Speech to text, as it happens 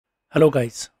Hello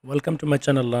guys, welcome to my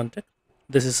channel Learn Tech.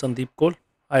 This is Sandeep Cole.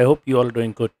 I hope you all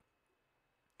doing good.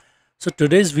 So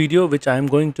today's video which I am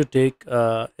going to take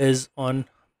is on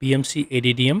BMC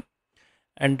ADDM,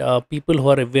 and people who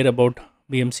are aware about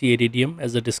BMC ADDM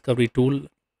as a discovery tool,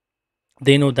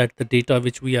 they know that the data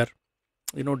which we are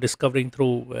discovering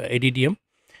through ADDM,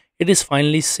 it is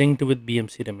finally synced with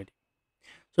BMC Remedy.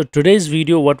 So today's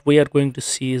video what we are going to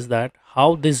see is that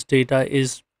how this data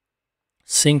is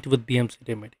synced with BMC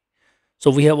Remedy. So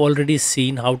we have already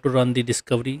seen how to run the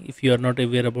discovery. If you are not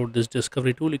aware about this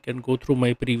discovery tool, you can go through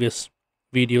my previous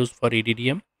videos for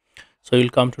ADDM. So you'll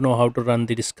come to know how to run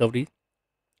the discovery.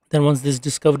 Then once this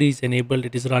discovery is enabled,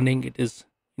 it is running. It is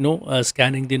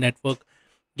scanning the network,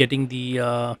 getting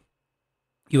the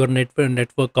your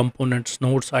network components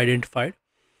nodes identified.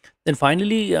 Then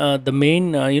finally, the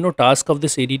main task of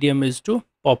this ADDM is to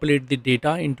populate the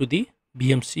data into the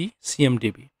BMC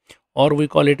CMDB, or we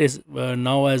call it as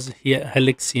now as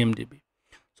Helix CMDB.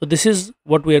 So this is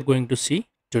what we are going to see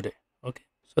today. Okay,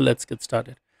 so let's get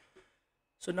started.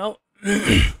 So now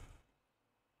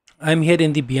I'm here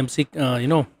in the BMC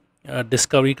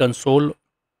discovery console,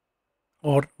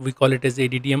 or we call it as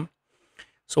ADDM.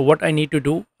 So what I need to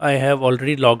do, I have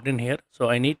already logged in here, so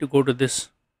I need to go to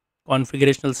this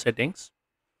configurational settings.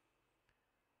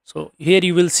 So here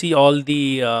you will see all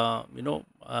the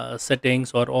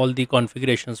settings or all the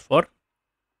configurations for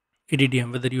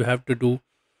ADDM, whether you have to do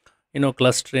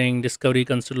clustering, discovery,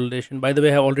 consolidation. By the way,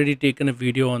 I have already taken a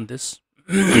video on this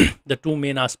the two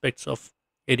main aspects of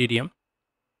ADDM.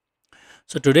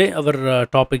 So today our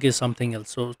topic is something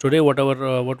else. So today what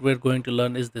we're going to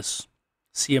learn is this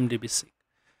CMDB sync.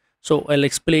 So I'll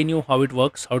explain you how it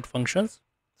works, how it functions,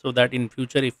 so that in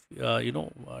future, if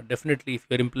definitely if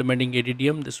you're implementing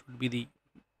ADDM, this would be the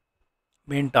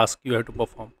main task you have to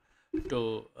perform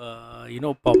to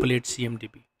populate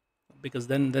CMDB, because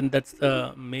then that's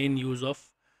the main use of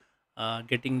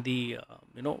getting the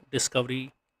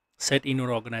discovery set in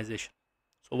your organization.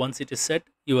 So once it is set,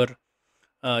 you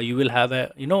will have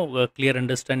a clear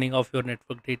understanding of your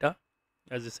network data,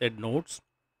 as I said, nodes.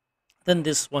 Then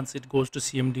this, once it goes to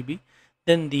CMDB,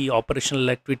 then the operational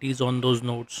activities on those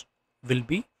nodes will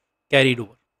be carried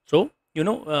over. So you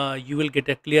will get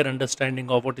a clear understanding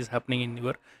of what is happening in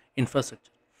your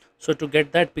infrastructure. So to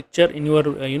get that picture in your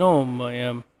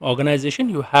organization,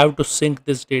 you have to sync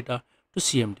this data to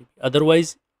CMDB.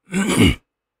 Otherwise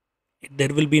there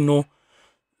will be no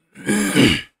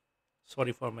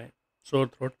sorry for my sore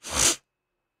throat.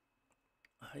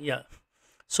 Yeah,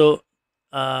 so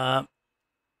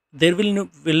there will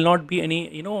not be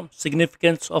any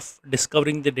significance of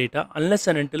discovering the data unless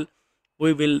and until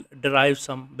we will derive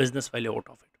some business value out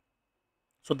of it.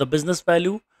 So the business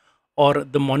value, or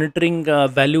the monitoring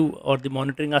value, or the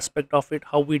monitoring aspect of it,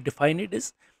 how we define it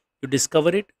is, you discover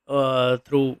it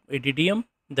through ADDM,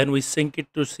 then we sync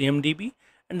it to CMDB,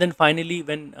 and then finally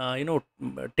when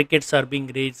tickets are being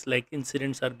raised, like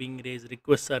incidents are being raised,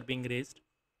 requests are being raised,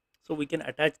 so we can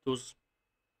attach those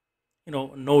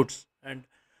nodes and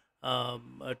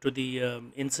to the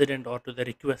incident or to the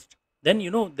request. Then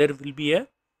there will be a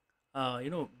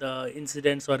the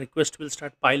incidents or request will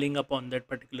start piling up on that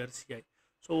particular CI.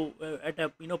 So at a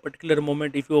particular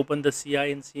moment, if you open the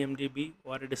CI in CMDB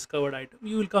or a discovered item,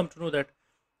 you will come to know that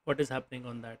what is happening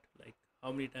on that, like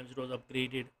how many times it was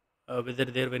upgraded, whether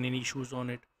there were any issues on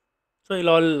it. So you'll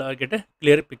all get a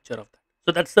clear picture of that.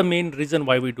 So that's the main reason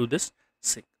why we do this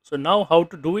sync. So now how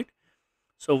to do it?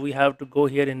 So we have to go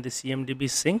here in the CMDB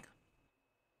sync.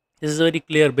 This is a very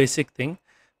clear basic thing,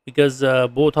 because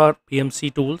both are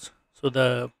PMC tools. So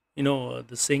the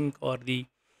the sync or the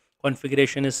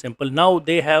configuration is simple. Now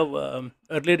they have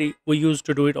earlier we used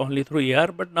to do it only through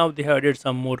AR, but now they have added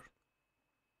some more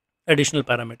additional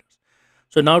parameters.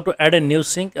 So now to add a new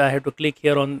sync, I have to click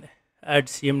here on add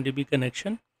CMDB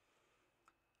connection.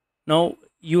 Now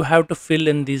you have to fill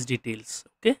in these details.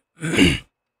 Okay.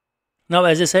 Now,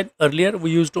 as I said earlier,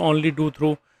 we used to only do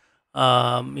through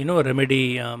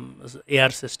Remedy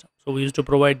AR system. So we used to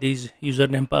provide these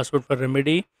username password for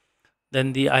Remedy,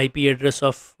 then the IP address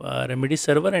of Remedy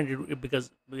server, and because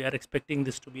we are expecting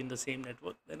this to be in the same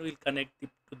network, then we'll connect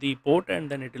to the port, and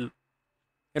then it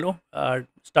will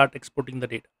start exporting the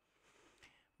data.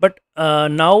 But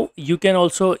now you can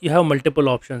also, you have multiple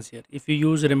options here. If you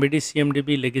use Remedy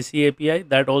CMDB legacy API,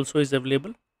 that also is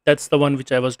available. That's the one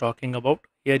which I was talking about.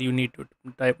 Here you need to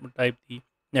type the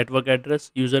network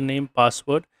address, username,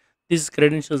 password. These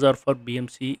credentials are for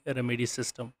BMC Remedy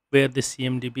system where the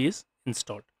CMDB is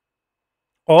installed.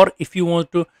 Or if you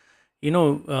want to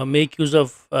make use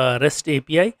of REST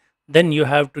API, then you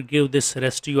have to give this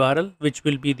REST URL, which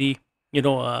will be the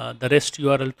the REST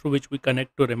URL through which we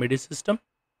connect to Remedy system.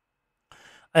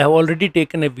 I have already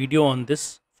taken a video on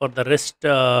this for the REST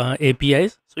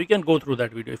APIs, so you can go through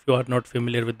that video if you are not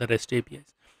familiar with the REST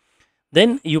APIs.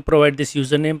 Then you provide this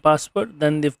username, password.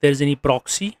 Then if there is any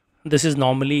proxy, this is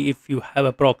normally if you have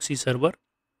a proxy server,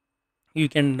 you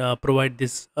can provide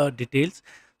this details,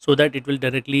 so that it will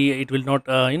directly, it will not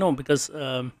because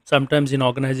sometimes in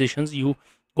organizations you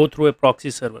go through a proxy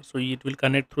server, so it will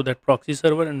connect through that proxy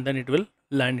server and then it will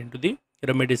land into the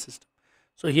Remedy system.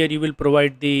 So here you will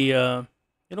provide the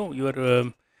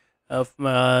your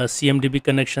CMDB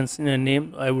connections in a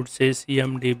name. I would say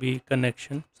CMDB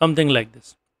connection, something like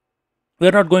this. We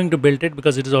are not going to build it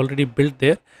because it is already built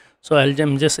there, so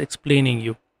I'm just explaining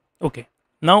you. Okay,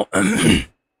 now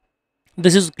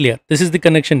this is clear. This is the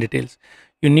connection details.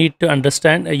 You need to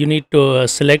understand, you need to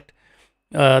select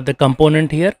the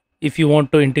component here. If you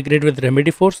want to integrate with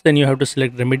Remedy Force, then you have to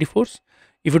select Remedy Force.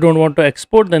 If you don't want to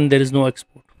export, then there is no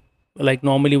export. Like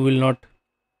normally we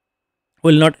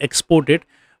will not export it,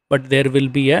 but there will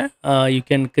be a you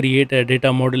can create a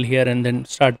data model here and then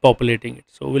start populating it.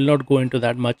 So we'll not go into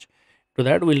that much to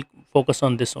that. We'll focus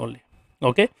on this only.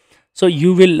 Okay, so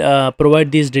you will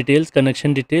provide these details,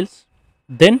 connection details.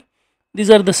 Then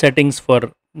these are the settings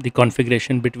for the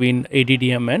configuration between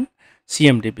ADDM and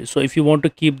CMDB. So if you want to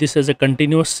keep this as a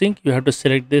continuous sync, you have to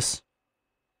select this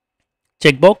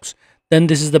checkbox. Then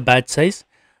this is the batch size.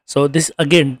 So this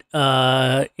again,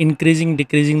 increasing,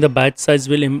 decreasing the batch size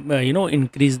will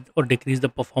increase or decrease the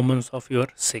performance of your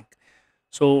sync.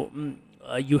 So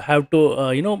you have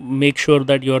to make sure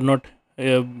that you are not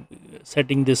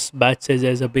setting this batch size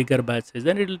as a bigger batch size.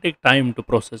 Then it will take time to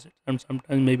process it, and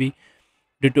sometimes maybe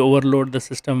due to overload the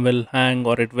system will hang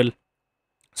or it will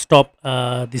stop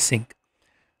the sync.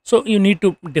 So you need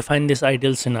to define this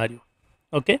ideal scenario.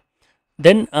 Okay,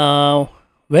 then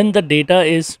when the data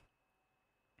is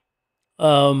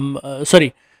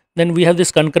sorry, then we have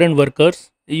this concurrent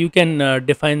workers. You can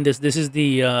define this. This is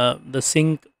the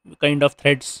sync kind of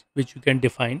threads which you can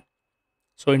define.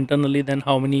 So internally, then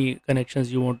how many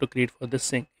connections you want to create for this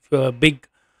sync. If you have a big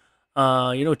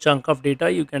chunk of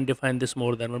data, you can define this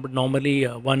more than one, but normally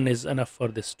one is enough for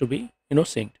this to be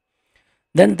synced.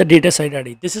 Then the data side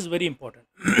ID, this is very important.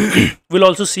 We'll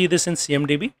also see this in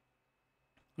CMDB,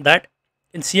 that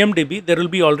in CMDB there will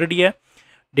be already a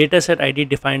dataset ID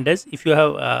defined as, if you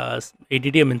have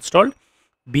ADDM installed,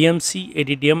 BMC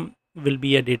ADDM will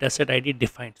be a dataset ID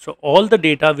defined. So all the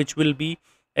data which will be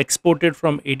exported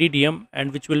from ADDM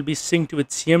and which will be synced with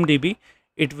CMDB,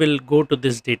 it will go to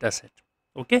this dataset.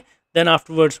 Okay, then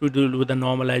afterwards we will do the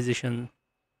normalization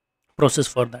process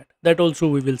for that. That also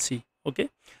we will see. Okay,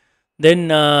 then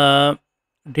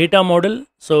data model.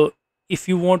 So if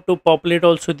you want to populate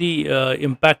also the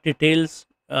impact details,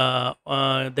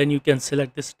 then you can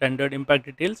select the standard impact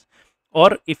details.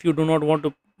 Or if you do not want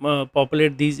to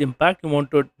populate these impact, you want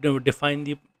to define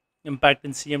the impact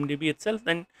in CMDB itself,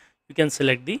 then you can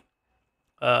select the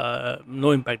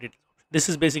no impact details. This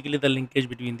is basically the linkage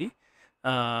between the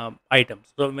items.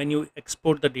 So when you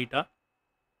export the data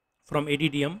from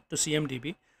ADDM to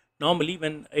CMDB, normally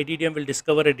when ADDM will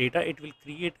discover a data, it will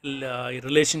create a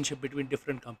relationship between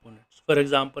different components. For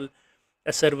example,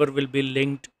 a server will be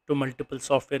linked to multiple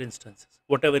software instances,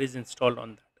 whatever is installed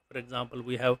on that. For example,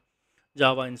 we have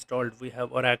Java installed, we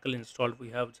have Oracle installed, we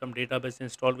have some database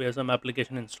installed, we have some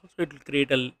application installed. So it will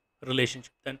create a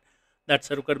relationship. Then that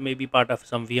server may be part of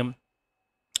some VM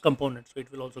component, so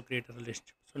it will also create a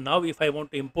relationship. So now if I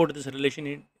want to import this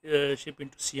relationship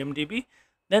into CMDB,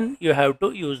 then you have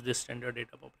to use this standard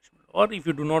data population. Or if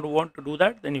you do not want to do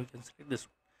that, then you can select this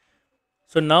one.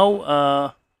 So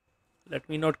now let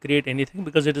me not create anything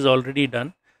because it is already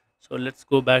done. So let's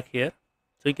go back here.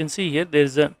 So you can see here there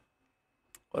is a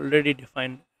already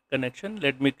defined connection.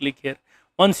 Let me click here.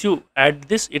 Once you add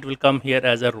this, it will come here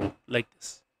as a row like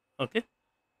this. Okay,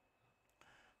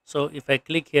 so if I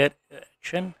click here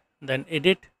action, then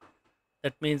edit,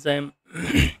 that means I'm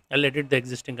I'll edit the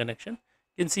existing connection.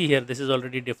 You can see here this is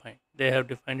already defined. They have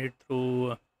defined it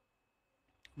through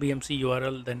BMC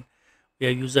URL. Then we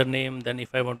have username. Then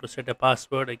if I want to set a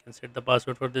password, I can set the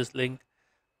password for this link.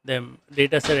 Then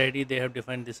dataset ID, they have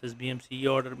defined this as BMC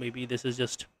order. Maybe this is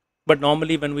just, but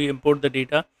normally when we import the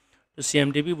data to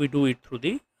CMDB, we do it through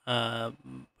the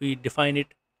we define it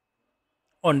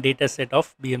on dataset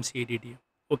of BMC ADDM.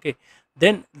 Okay,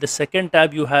 then the second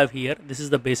tab you have here, this is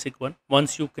the basic one.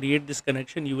 Once you create this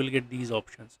connection, you will get these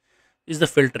options. Is the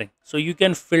filtering. So you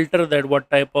can filter that what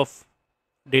type of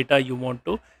data you want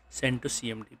to send to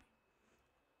CMDB.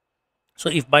 So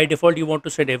if by default you want to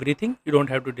set everything, you don't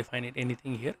have to define it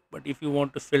anything here. But if you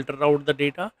want to filter out the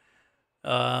data,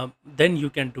 then you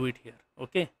can do it here.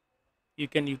 Okay, you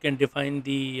can define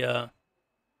the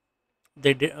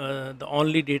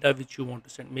only data which you want to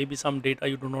send. Maybe some data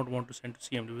you do not want to send to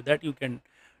CMDB, that you can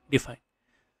define.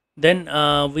 Then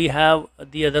we have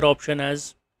the other option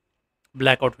as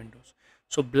blackout windows.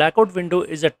 So blackout window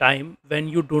is a time when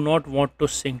you do not want to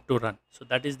sync to run. So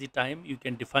that is the time you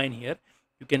can define here.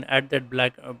 You can add that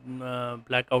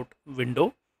blackout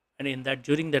window, and in that,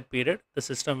 during that period, the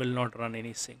system will not run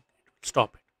any sync. It will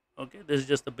stop it. Okay, this is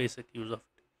just the basic use of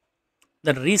it.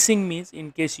 Then resync means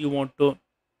in case you want to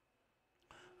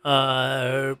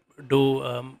uh, do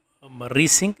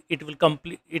resync, it will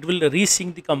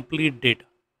resync the complete data.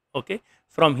 Okay,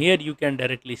 from here you can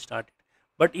directly start it.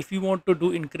 But if you want to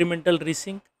do incremental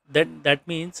resync, then that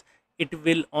means it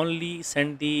will only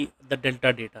send the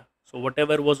delta data. So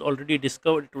whatever was already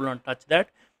discovered, it will not touch that.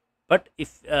 But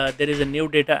if there is a new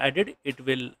data added, it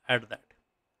will add that.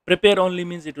 Prepare only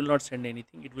means it will not send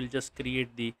anything. It will just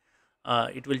create the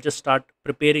it will just start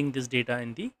preparing this data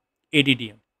in the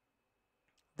ADDM.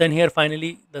 Then here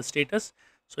finally the status.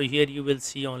 So here you will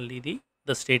see only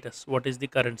the status. What is the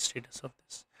current status of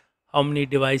this? How many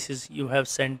devices you have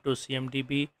sent to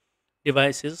CMDB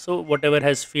devices? So whatever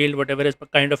has failed, whatever is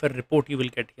kind of a report you will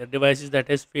get here. Devices that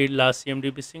has failed last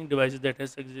CMDB sync, devices that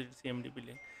has succeeded CMDB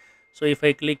link. So if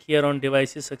I click here on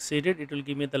devices succeeded, it will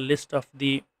give me the list of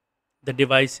the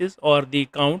devices or the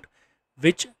count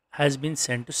which has been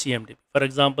sent to CMDB. For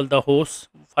example, the hosts,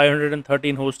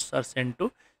 513 hosts are sent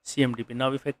to CMDB.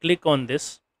 Now if I click on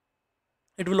this,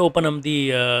 it will open up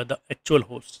the actual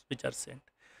hosts which are sent.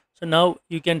 So now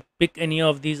you can pick any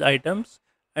of these items,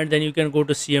 and then you can go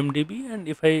to CMDB. And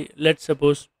if I, let's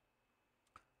suppose,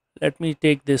 let me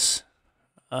take this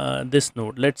this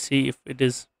node. Let's see if it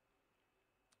is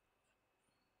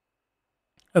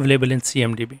available in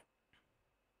CMDB.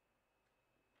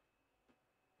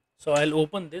 So I'll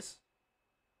open this.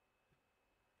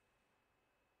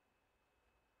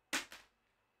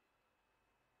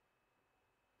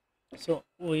 So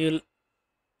we'll,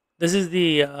 this is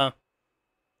the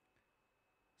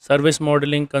service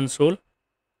modeling console.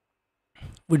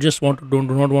 We just want to do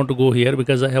not want to go here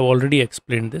because I have already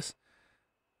explained this.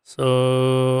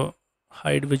 So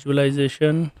hide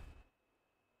visualization.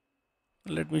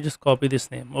 Let me just copy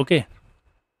this name. Okay,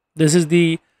 this is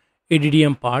the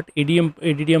ADDM part.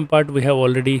 ADDM part we have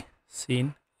already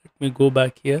seen. Let me go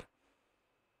back here.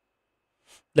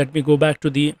 Let me go back to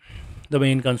the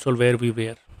main console where we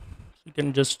were. You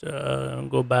can just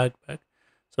go back.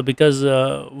 So because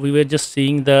we were just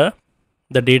seeing the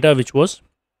data which was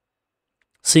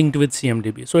synced with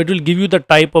CMDB. So it will give you the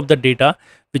type of the data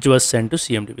which was sent to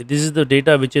CMDB. This is the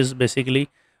data which is basically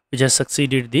which has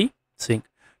succeeded the sync.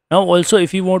 Now also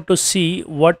if you want to see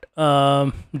what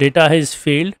data has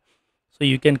failed, so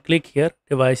you can click here,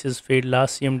 devices failed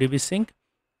last CMDB sync.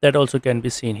 That also can be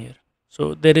seen here.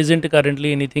 So there isn't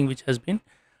currently anything which has been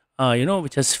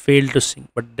which has failed to sync,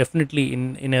 but definitely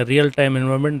in a real time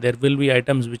environment there will be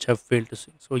items which have failed to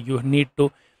sync. So you need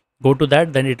to go to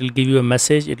that, then it will give you a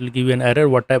message, it will give you an error.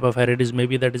 What type of error it is?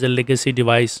 Maybe that is a legacy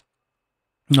device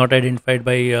not identified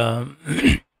by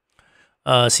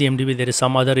CMDB. There is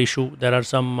some other issue, there are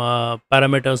some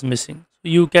parameters missing. So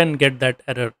you can get that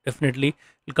error. Definitely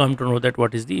you'll come to know that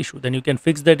what is the issue. Then you can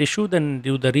fix that issue, then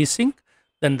do the resync,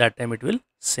 then that time it will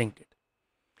sync it.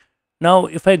 Now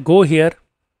if I go here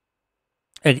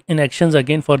in actions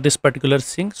again for this particular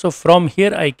sync, so from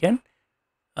here I can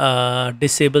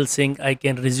disable sync, I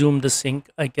can resume the sync,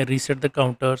 I can reset the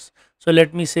counters. So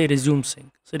let me say resume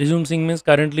sync. So resume sync means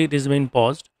currently it is being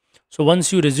paused. So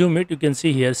once you resume it, you can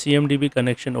see here CMDB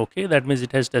connection okay, that means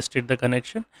it has tested the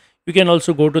connection. You can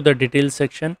also go to the details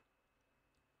section,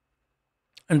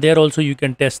 and there also you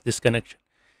can test this connection.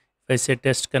 If I say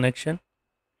test connection,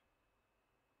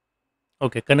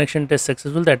 okay, connection test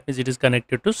successful, that means it is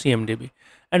connected to CMDB.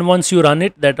 And once you run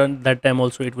it, that time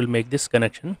also it will make this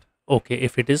connection okay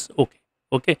if it is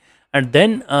okay. And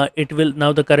then it will,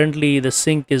 now the currently the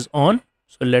sync is on.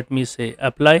 So let me say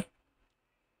apply.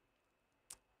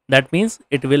 That means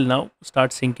it will now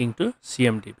start syncing to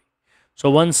CMDB. So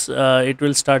once it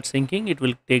will start syncing, it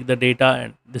will take the data,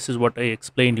 and this is what I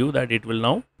explained you, that it will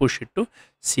now push it to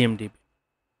CMDB.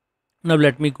 Now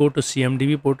let me go to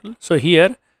CMDB portal. So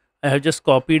here I have just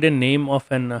copied a name of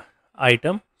an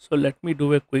item. So let me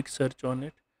do a quick search on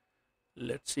it.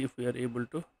 Let's see if we are able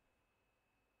to.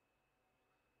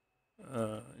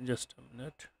 Just a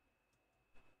minute.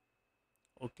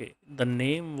 Okay, the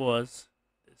name was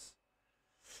this.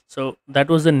 So that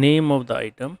was the name of the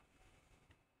item.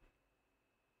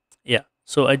 Yeah,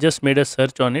 so I just made a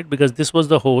search on it because this was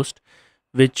the host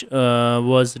which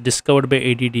was discovered by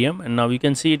ADDM, and now you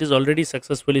can see it is already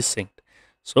successfully synced.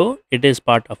 So it is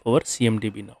part of our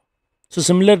CMDB now. So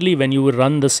similarly, when you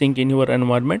run the sync in your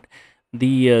environment,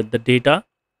 the data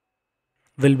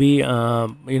will be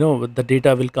the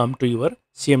data will come to your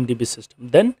CMDB system.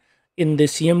 Then in the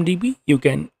CMDB you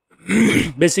can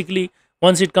basically,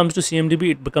 once it comes to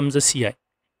CMDB, it becomes a CI.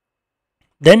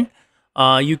 Then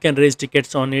you can raise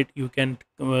tickets on it, you can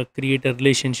create a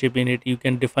relationship in it, you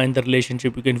can define the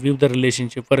relationship, you can view the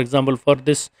relationship. For example, for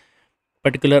this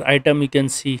particular item, you can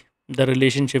see the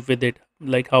relationship with it,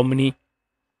 like how many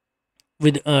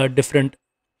with different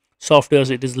softwares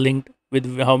it is linked,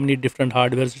 with how many different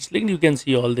hardwares it's linked. You can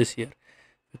see all this here.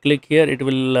 Click here, it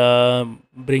will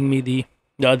bring me the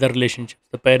other relationships,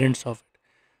 the parents of it.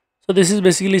 So this is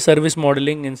basically service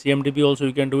modeling. In CMDB also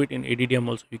you can do it, in ADDM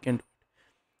also you can do it.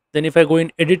 Then if I go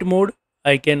in edit mode,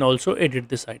 I can also edit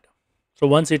this item. So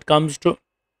once it comes to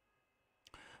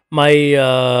my,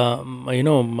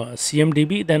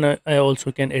 CMDB, then I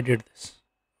also can edit this.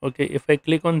 Okay, if I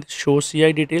click on show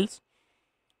CI details,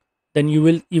 then you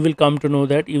will come to know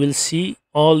that you will see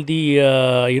all the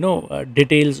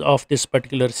details of this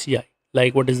particular CI,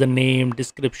 like what is the name,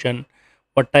 description,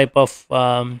 what type of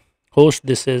host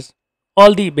this is,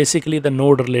 all the basically the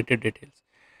node related details.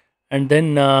 And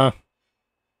then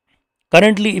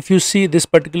currently, if you see this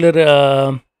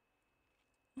particular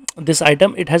this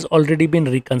item, it has already been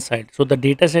reconciled. So the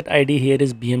dataset ID here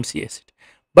is BMC asset.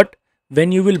 But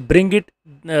when you will bring it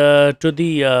to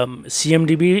the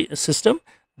CMDB system,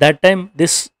 that time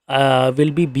this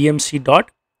will be BMC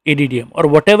dot ADDM, or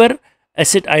whatever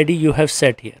asset ID you have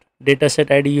set here,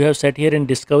 dataset ID you have set here in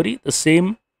discovery, the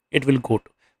same it will go to.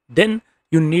 Then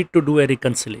you need to do a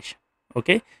reconciliation.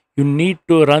 Okay, you need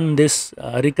to run this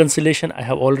reconciliation. I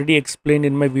have already explained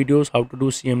in my videos how to do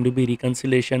CMDB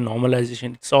reconciliation,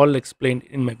 normalization. It's all explained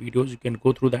in my videos, you can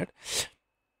go through that.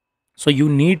 So you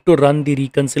need to run the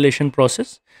reconciliation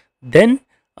process. Then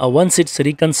once it's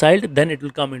reconciled, then it will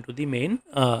come into the main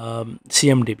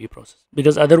CMDB process,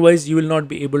 because otherwise you will not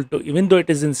be able to, even though it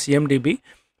is in CMDB,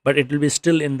 but it will be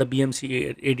still in the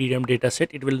BMC ADDM dataset.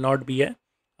 It will not be a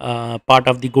part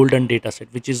of the golden dataset,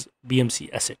 which is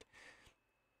BMC asset.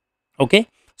 Okay,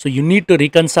 so you need to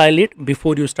reconcile it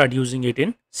before you start using it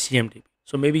in CMDB.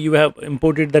 So maybe you have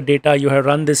imported the data, you have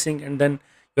run this thing, and then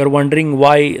you are wondering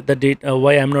why the data,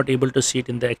 why I'm not able to see it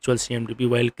in the actual CMDB.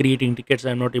 While creating tickets,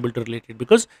 I'm not able to relate it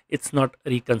because it's not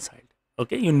reconciled.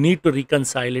 Okay, you need to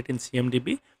reconcile it in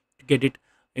CMDB to get it,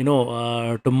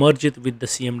 to merge it with the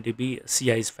CMDB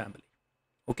CI's family.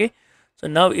 Okay, so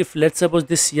now if let's suppose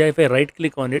this CI, if I right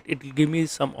click on it, it will give me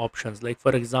some options, like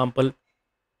for example,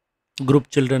 group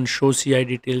children, show CI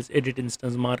details, edit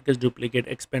instance, mark as duplicate,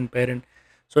 expand parent.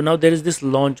 So now there is this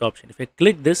launch option. If I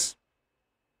click this,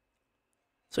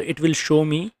 so it will show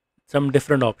me some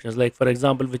different options, like for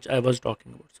example, which I was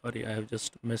talking about. Sorry, I have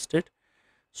just missed it.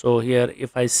 So here,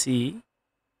 if I see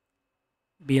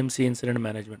BMC incident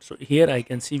management, so here I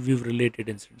can see view related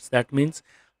incidents. That means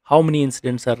how many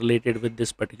incidents are related with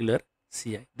this particular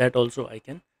CI. That also I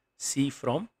can see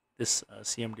from this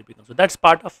CMDB. So that's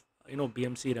part of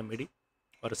BMC Remedy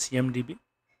or CMDB,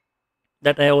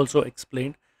 that I also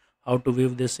explained how to view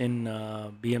this in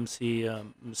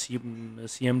BMC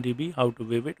CMDB, how to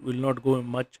view it. Will not go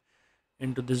much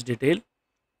into this detail,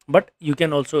 but you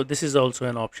can also, this is also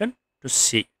an option to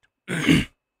see it.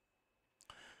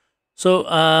 So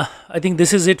I think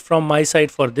this is it from my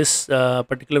side for this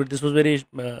particular. This was very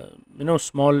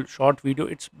small short video.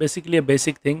 It's basically a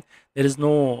basic thing. There is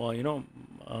no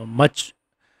much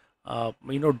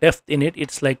depth in it.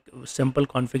 It's like simple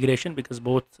configuration, because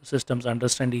both systems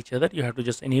understand each other. You have to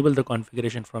just enable the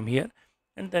configuration from here,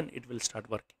 and then it will start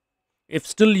working. If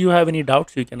still you have any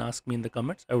doubts, you can ask me in the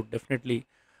comments. I would definitely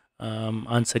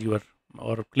answer your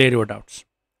or clear your doubts.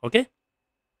 Okay,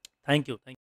 thank you.